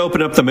 time to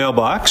open up the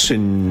mailbox,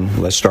 and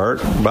let's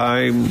start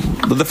by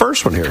the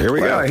first one here. Here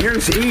we go.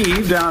 Here's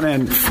Eve down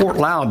in Fort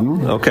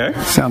Loudon. Okay.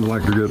 Sounds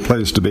like a good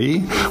place to be.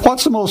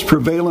 What's the most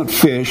prevalent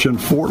fish in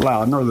Fort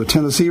Loudon or the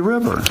Tennessee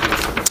River?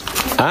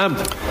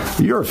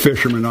 You're a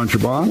fisherman, aren't you,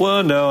 Bob?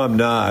 Well, no, I'm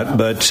not.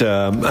 But,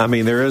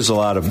 there is a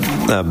lot of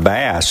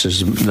bass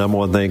is the number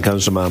one thing that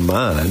comes to my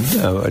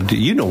mind.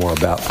 You know more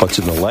about what's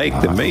in the lake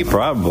than me,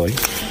 probably.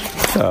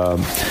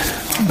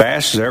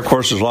 Bass is there. Of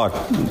course, there's a lot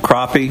of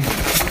crappie.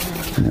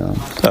 Yeah.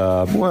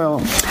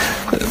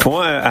 From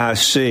what I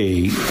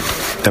see,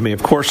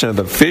 of course, now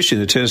the fish in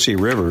the Tennessee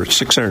River is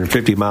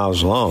 650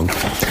 miles long.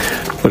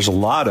 There's a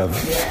lot of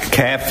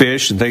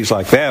catfish and things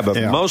like that, but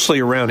mostly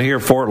around here,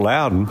 Fort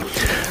Loudon,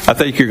 I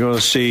think you're going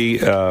to see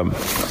you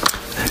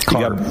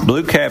got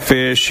blue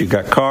catfish, you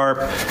got carp,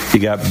 you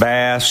got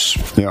bass.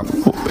 Yeah.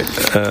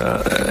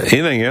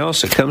 Anything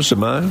else that comes to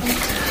mind?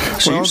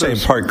 So you're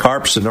saying part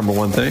carp's the number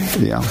one thing?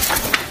 Yeah.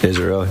 Is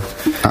it really?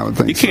 I would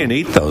think you can't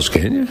eat those,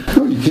 can you?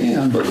 Well, you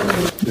can, but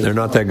they're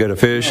not that good a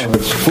fish. No,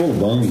 it's full of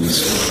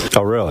bones.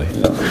 Oh, really?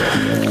 Yeah.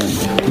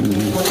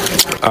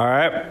 All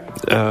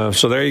right.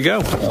 So there you go.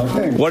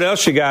 Okay. What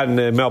else you got in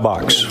the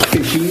mailbox?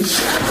 Fishies.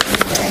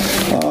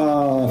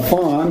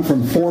 Fawn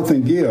from 4th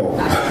and Gill.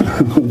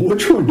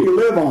 Which one do you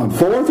live on,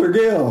 4th or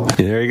Gill?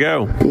 There you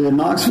go. Will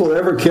Knoxville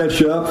ever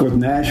catch up with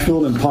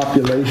Nashville in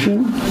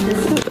population?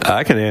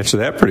 I can answer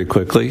that pretty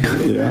quickly.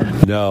 Yeah.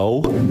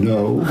 No.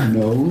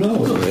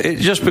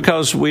 Just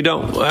because we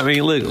don't.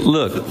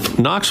 Look,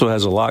 Knoxville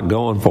has a lot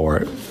going for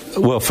it.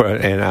 Well,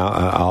 and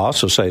I'll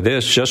also say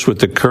this: just with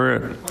the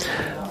current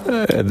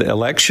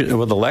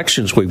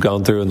elections we've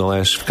gone through in the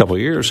last couple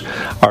of years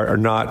are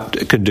not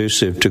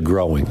conducive to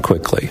growing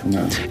quickly.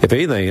 No. If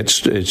anything, it's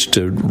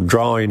to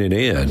drawing it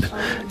in.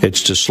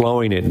 It's to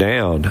slowing it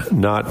down,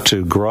 not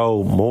to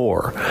grow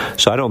more.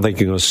 So I don't think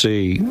you're going to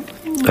see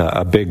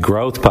a big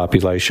growth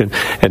population.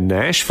 And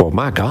Nashville,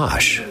 my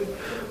gosh.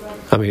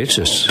 It's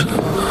just...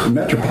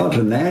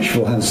 Metropolitan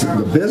Nashville has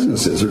the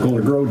businesses are going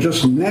to grow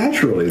just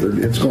naturally.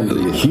 It's going to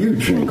be a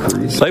huge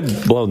increase.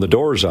 They've blown the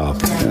doors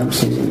off.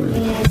 Absolutely.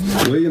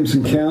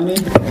 Williamson County,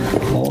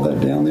 all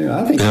that down there.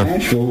 I think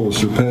Nashville will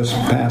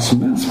surpass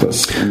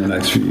Memphis in the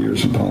next few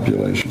years in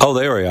population. Oh,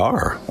 they already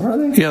are. Are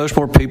they? Yeah, there's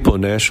more people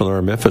in Nashville than there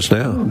are in Memphis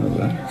now. I don't know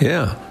that.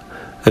 Yeah.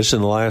 This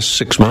in the last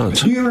 6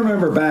 months. Do you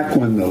remember back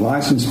when the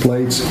license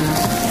plates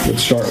would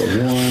start with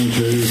 1,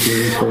 2,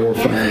 3, 4,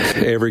 5?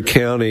 Every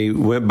county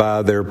went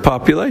by their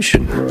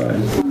population.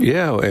 Right.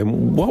 Yeah,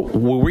 and what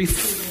were we?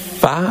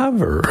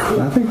 5 or?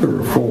 I think there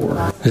were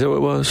 4. Is that what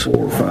it was? 4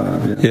 or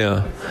 5.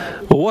 Yeah.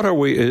 Well, what are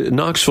we?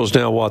 Knoxville's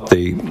now what,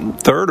 the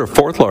 3rd or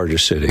 4th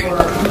largest city? We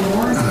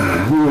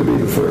would be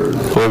the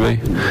 3rd. Would we?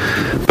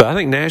 But I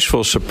think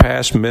Nashville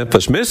surpassed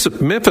Memphis.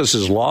 Memphis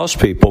has lost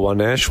people while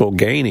Nashville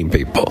gaining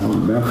people.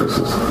 Memphis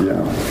is,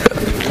 yeah.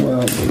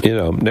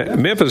 Well,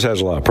 Memphis has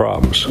a lot of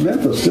problems.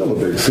 Memphis is still a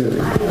big city.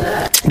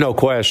 No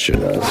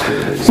question.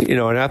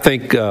 And I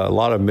think a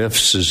lot of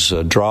Memphis's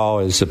draw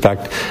is the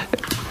fact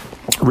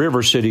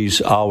river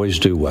cities always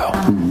do well.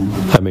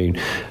 I mean,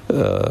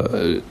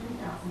 a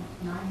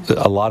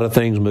lot of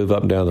things move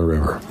up and down the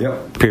river.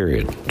 Yep.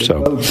 Period.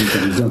 So, all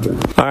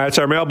right, it's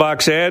our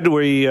mailbox, Ed.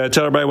 We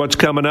tell everybody what's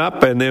coming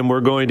up, and then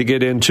we're going to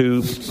get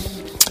into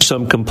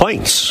some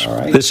complaints. All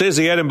right. This is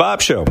the Ed and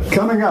Bob Show.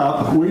 Coming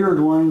up, we are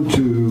going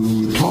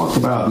to talk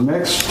about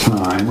next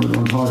time. We're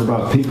going to talk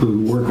about people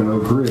who work in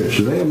Oak Ridge.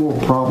 Do they have more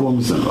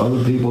problems than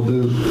other people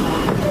do?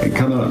 And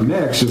coming up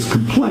next is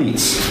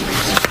complaints.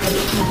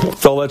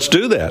 So let's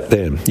do that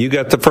then. You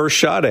got the first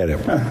shot at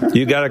it.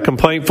 You got a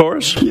complaint for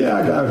us? Yeah,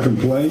 I got a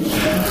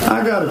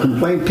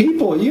complaint.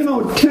 People,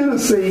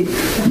 Tennessee,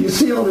 you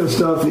see all this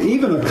stuff.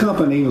 Even a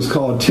company was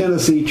called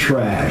Tennessee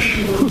Trash.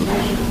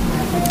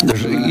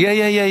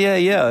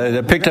 Yeah.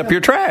 They picked up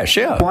your trash,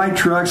 yeah. White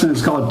trucks, and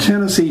it's called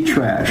Tennessee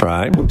Trash.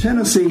 Right. Well,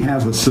 Tennessee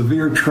has a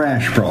severe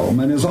trash problem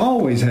and has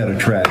always had a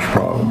trash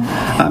problem.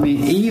 I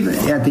mean, even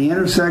at the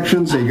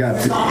intersections, they got,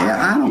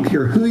 I don't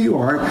care who you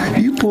are,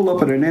 you pull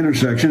up at an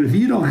intersection, if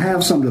you don't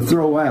have something to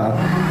throw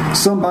out,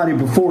 somebody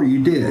before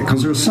you did,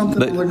 because there's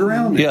something on the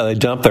ground. Yeah, they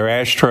dump their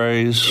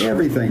ashtrays.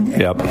 Everything.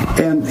 Yep.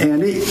 And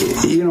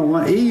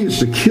it used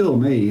to kill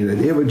me that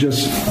it would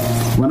just,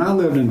 when I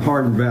lived in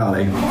Hardin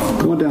Valley,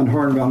 going down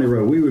Hardin Valley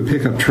Road, we would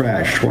pick up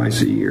trash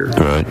twice a year.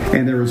 Right.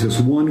 And there was this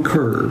one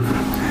curve,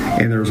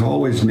 and there was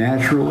always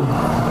natural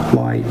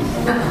light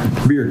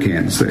beer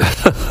cans there.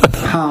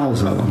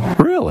 Piles of them.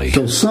 Really?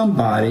 So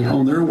somebody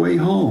on their way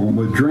home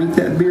would drink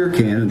that beer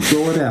can and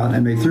throw it out,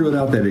 and they threw it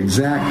out that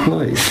exact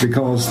place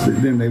because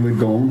then they would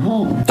go on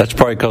home. That's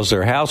probably because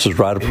their house is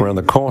right up around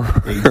the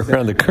corner,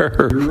 around the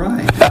curve. You're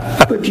right.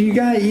 But you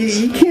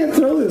can't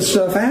throw this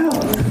stuff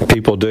out.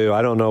 People do.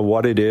 I don't know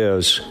what it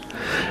is.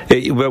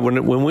 But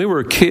when we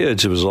were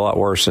kids, it was a lot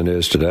worse than it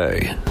is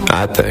today,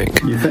 I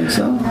think. You think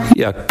so?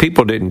 Yeah,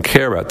 people didn't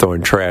care about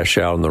throwing trash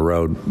out on the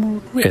road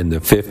in the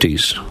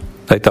 50s.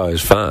 They thought it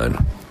was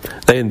fine.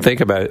 They didn't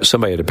think about it.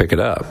 Somebody had to pick it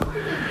up.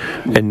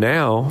 And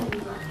now,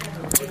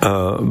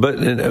 but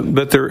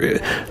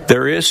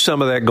there is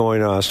some of that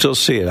going on. I still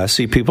see it. I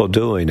see people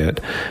doing it.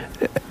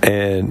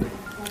 And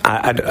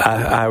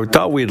I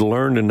thought we'd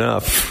learned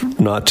enough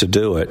not to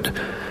do it.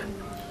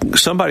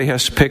 Somebody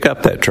has to pick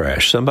up that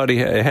trash.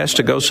 It has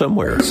to go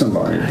somewhere.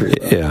 Somebody pick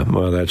it up. Yeah,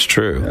 well, that's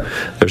true.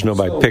 Yeah. There's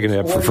nobody picking it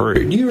up for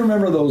free. Do you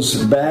remember those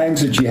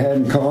bags that you had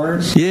in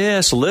cars?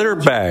 Yes, litter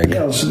bag.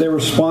 Yeah, so they were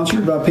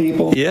sponsored by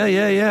people.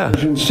 Yeah.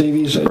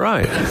 TVs.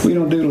 Right. We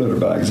don't do litter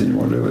bags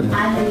anymore, do we?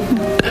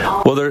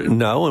 Well,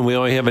 no, and we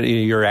only have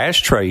your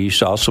ashtray used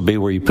to also be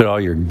where you put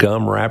all your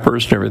gum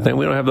wrappers and everything.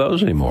 We don't have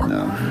those anymore.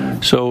 No.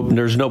 So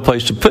there's no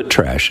place to put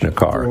trash in a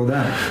car. Well,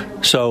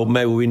 that. So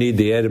maybe we need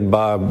the Ed and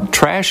Bob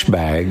trash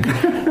bag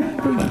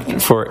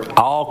for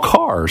all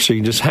cars. So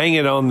you just hang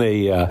it on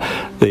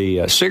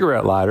the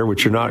cigarette lighter,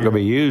 which you're not going to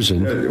be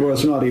using. Well,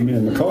 it's not even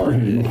in the car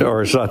anymore.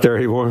 Or it's not there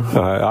anymore.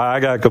 I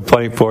got a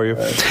complaint for you.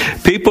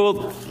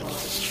 People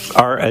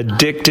are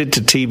addicted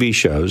to TV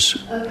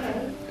shows,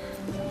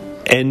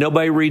 and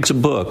nobody reads a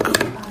book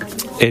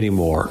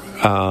anymore.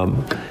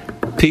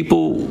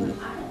 People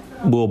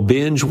will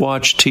binge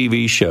watch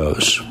TV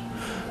shows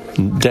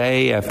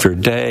day after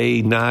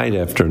day, night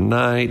after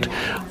night,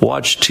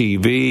 watch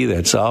TV.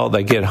 That's all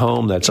they get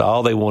home. That's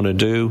all they want to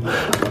do.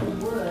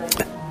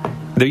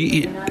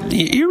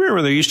 You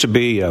remember there used to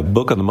be a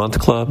Book of the Month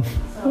Club?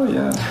 Oh,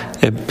 yeah.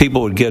 And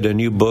people would get a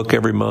new book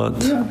every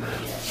month. Yeah.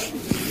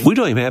 We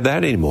don't even have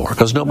that anymore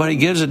because nobody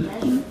gives a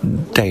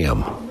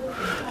damn.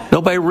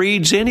 Nobody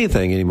reads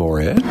anything anymore,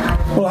 Ed.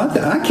 Well,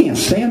 I can't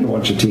stand to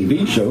watch the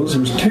TV shows. It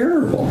was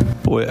terrible.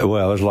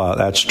 Well, there's a lot.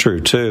 That's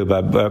true too.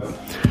 But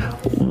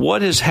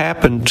what has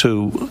happened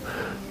to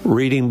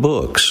reading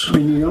books? I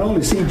mean, you can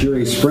only see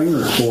Jerry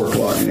Springer at 4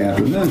 o'clock in the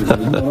afternoon. He's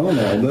not on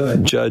all day.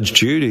 Judge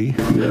Judy.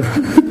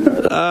 Yeah.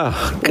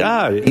 Oh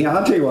God. Yeah,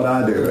 I'll tell you what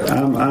I do.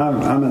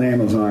 I'm an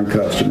Amazon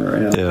customer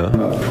and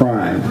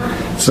Prime,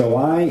 so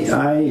I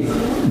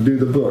do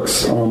the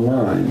books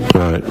online.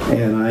 Right.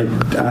 And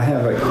I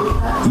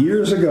have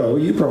years ago.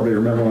 You probably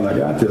remember when I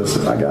got this.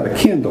 I got a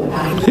Kindle.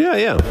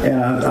 Yeah.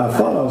 And I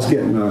thought I was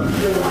getting an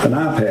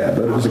iPad,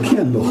 but it was a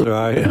Kindle.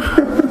 Right.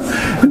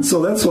 And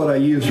so that's what I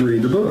use to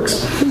read the books.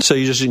 So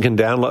you just can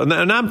download,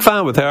 and I'm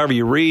fine with however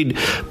you read,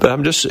 but I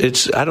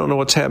don't know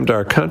what's happened to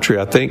our country.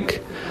 I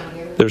think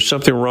there's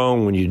something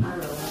wrong when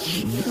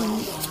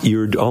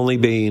you're only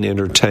being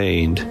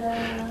entertained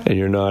and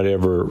you're not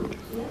ever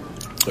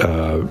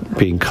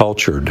being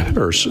cultured,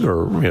 or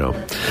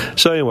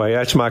So anyway,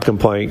 that's my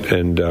complaint.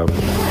 And I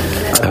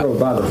drove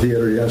by the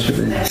theater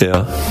yesterday.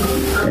 Yeah,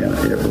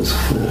 and it was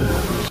full.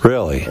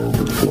 Really?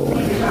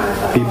 Overflowing.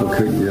 People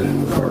couldn't get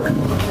in the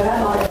parking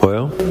lot.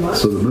 Well,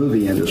 so the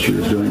movie industry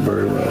is doing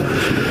very well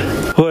this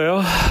year.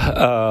 Well,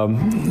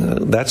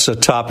 that's a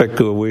topic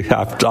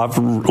I've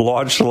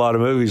watched a lot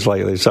of movies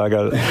lately, so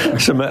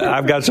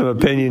I've got some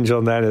opinions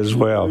on that as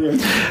well.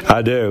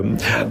 I do.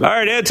 All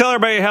right, Ed, tell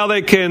everybody how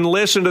they can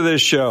listen to this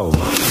show.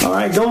 All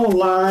right, go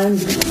online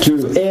to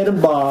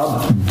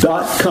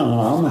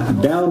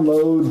edandbob.com,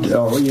 download,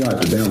 or you don't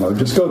have to download,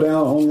 just go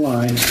down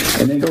online,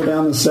 and then go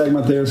down the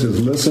segment there that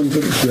says listen to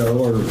the show,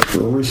 or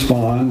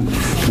respond,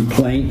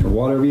 complaint, or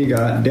whatever you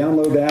got.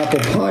 Download the Apple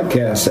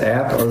Podcasts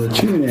app or the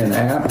TuneIn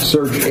app,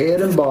 search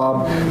Ed and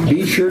Bob.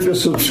 Be sure to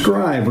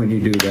subscribe when you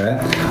do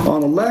that.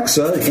 On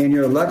Alexa, in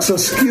your Alexa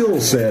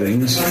skill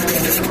settings,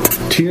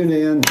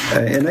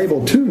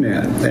 enable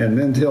TuneIn, and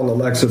then tell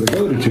Alexa to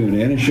go to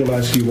TuneIn, and she'll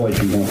ask you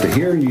what you want to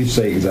hear, and you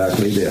say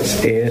exactly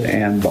this, Ed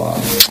and Bob.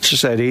 It's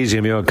just that easy.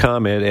 If you want to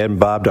comment,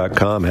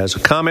 edandbob.com has a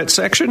comment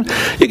section.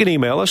 You can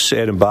email us,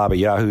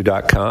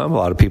 edandbob@yahoo.com. A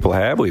lot of people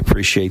have. We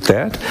appreciate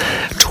that.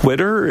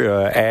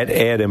 Twitter, at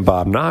Ed and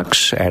Bob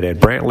Knox, at Ed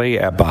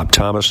Brantley, at Bob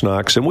Thomas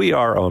Knox, and we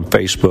are on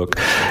Facebook.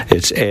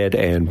 It's Ed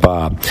and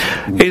Bob.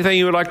 Anything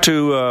you would like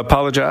to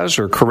apologize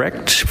or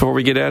correct before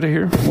we get out of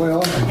here?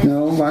 Well,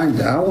 no,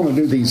 I want to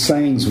do these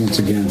sayings once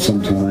again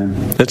sometime.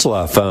 It's a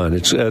lot of fun.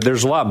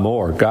 There's a lot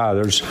more. God,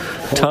 there's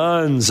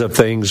tons of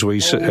things we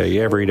say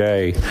every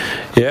day.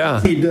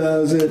 Yeah. He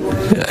does it.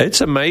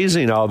 It's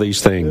amazing, all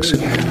these things.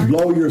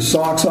 Blow your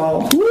socks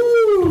off. Woo!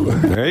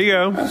 There you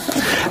go.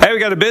 Hey, we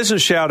got a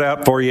business shout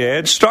out for you,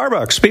 Ed.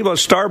 Starbucks. People at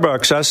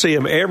Starbucks, I see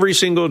them every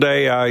single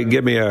day. I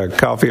give me a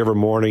coffee every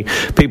morning.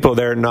 People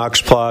there at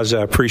Knox Plaza,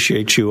 I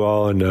appreciate you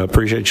all and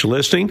appreciate you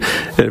listening.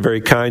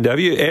 Very kind of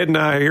you. Ed and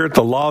I are here at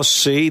the Lost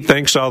Sea.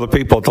 Thanks to all the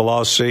people at the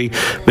Lost Sea.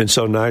 Been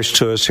so nice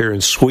to us here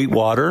in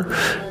Sweetwater,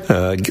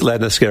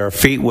 letting us get our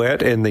feet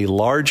wet in the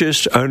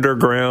largest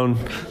underground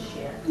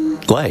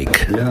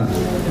lake. Yeah.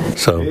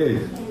 So,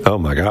 big. Oh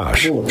my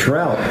gosh. Full of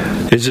trout.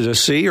 Is it a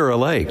sea or a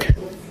lake?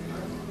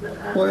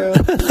 Well,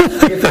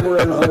 if it were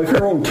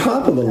on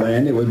top of the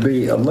land, it would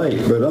be a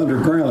lake, but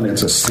underground,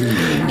 it's a sea.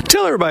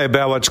 Tell everybody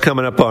about what's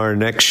coming up on our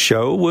next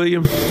show, will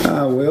you?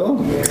 I will.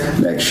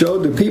 Next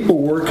show, do people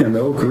working in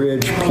the Oak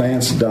Ridge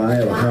plants die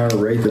at a higher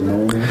rate than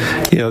normal?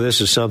 This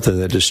is something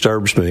that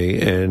disturbs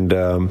me, and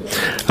I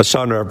was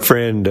talking to our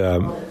friend,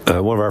 one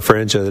of our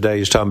friends the other day. He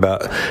was talking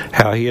about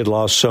how he had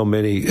lost so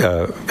many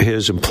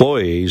his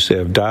employees that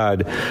have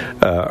died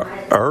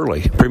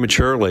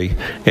prematurely,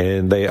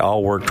 and they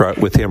all worked right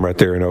with him right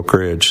there in Oak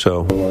Ridge.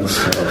 So we're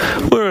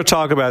going to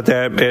talk about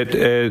that,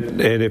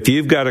 and if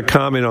you've got a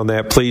comment on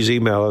that, please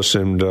email us,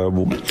 and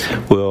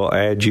we'll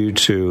add you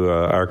to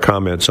our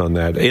comments on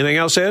that. Anything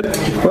else, Ed?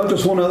 Well,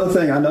 just one other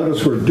thing. I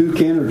noticed where Duke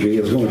Energy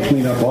is going to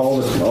clean up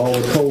all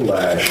the coal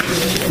ash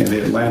in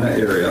the Atlanta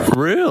area.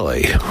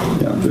 Really?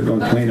 Yeah, they're going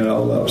to clean it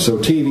all up. So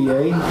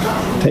TVA,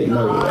 take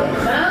note of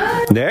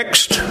that.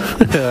 Next,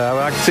 I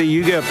like to see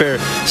you get up there,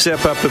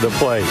 step up to the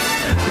plate.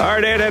 All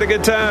right, Ed, had a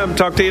good time.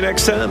 Talk to you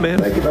next time, man.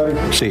 Thank you, buddy.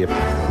 See you.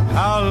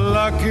 How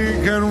lucky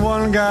can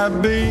one guy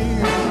be?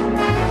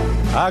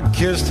 I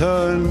kissed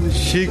her and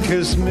she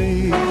kissed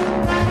me.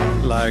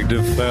 Like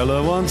the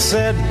fella once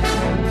said,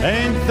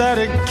 ain't that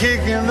a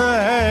kick in the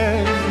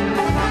head?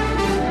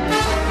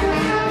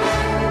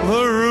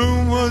 The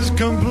room was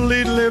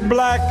completely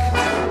black.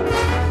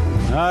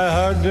 I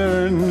hugged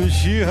her and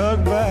she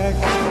hugged back.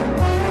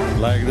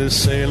 Like the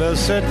sailor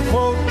said,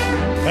 quote,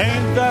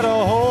 ain't that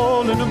a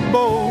hole in the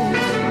boat?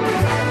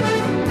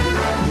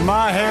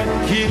 My head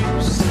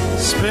keeps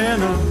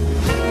spinning.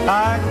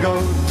 I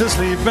go to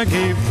sleep and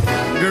keep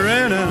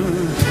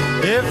grinning.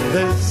 If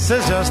this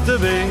is just the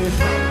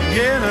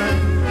beginning,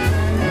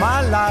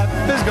 my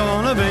life is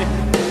gonna be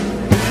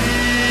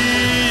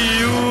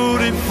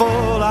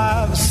beautiful.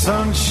 I've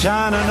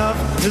sunshine enough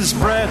to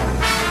spread.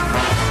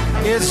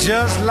 It's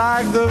just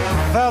like the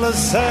fella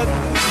said.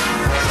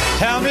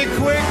 Tell me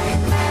quick,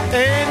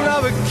 ain't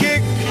another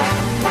kick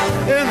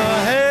in the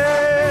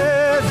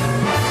head.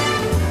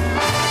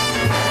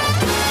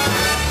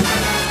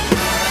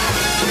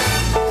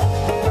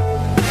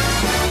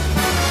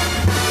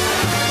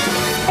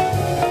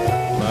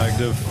 Like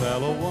the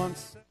fella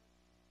once